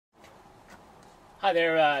Hi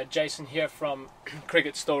there, Jason here from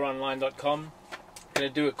cricketstoreonline.com. Going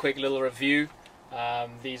to do a quick little review.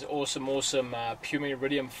 These awesome Puma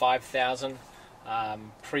Iridium 5000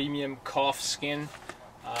 premium calf skin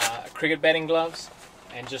cricket batting gloves,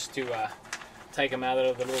 and just to take them out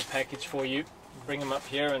of the little package for you, bring them up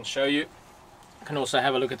here and show you. You can also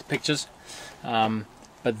have a look at the pictures,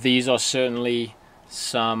 but these are certainly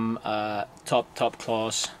some top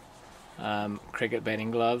class cricket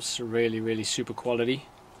batting gloves. Really super quality.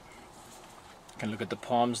 You can look at the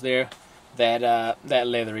palms there. That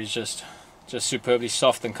leather is just superbly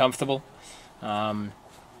soft and comfortable.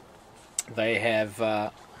 They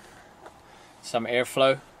have some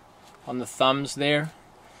airflow on the thumbs there,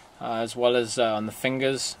 as well as on the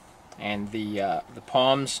fingers and the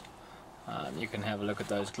palms. You can have a look at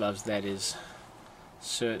those gloves. That is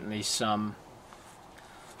certainly some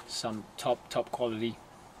top quality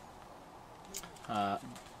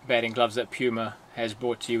batting gloves that Puma has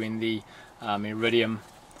brought to you in the Iridium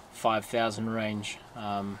 5000 range.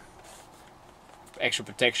 Extra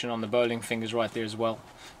protection on the bowling fingers right there as well.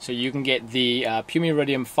 So you can get the Puma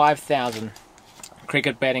Iridium 5000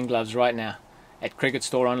 cricket batting gloves right now at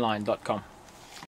cricketstoreonline.com.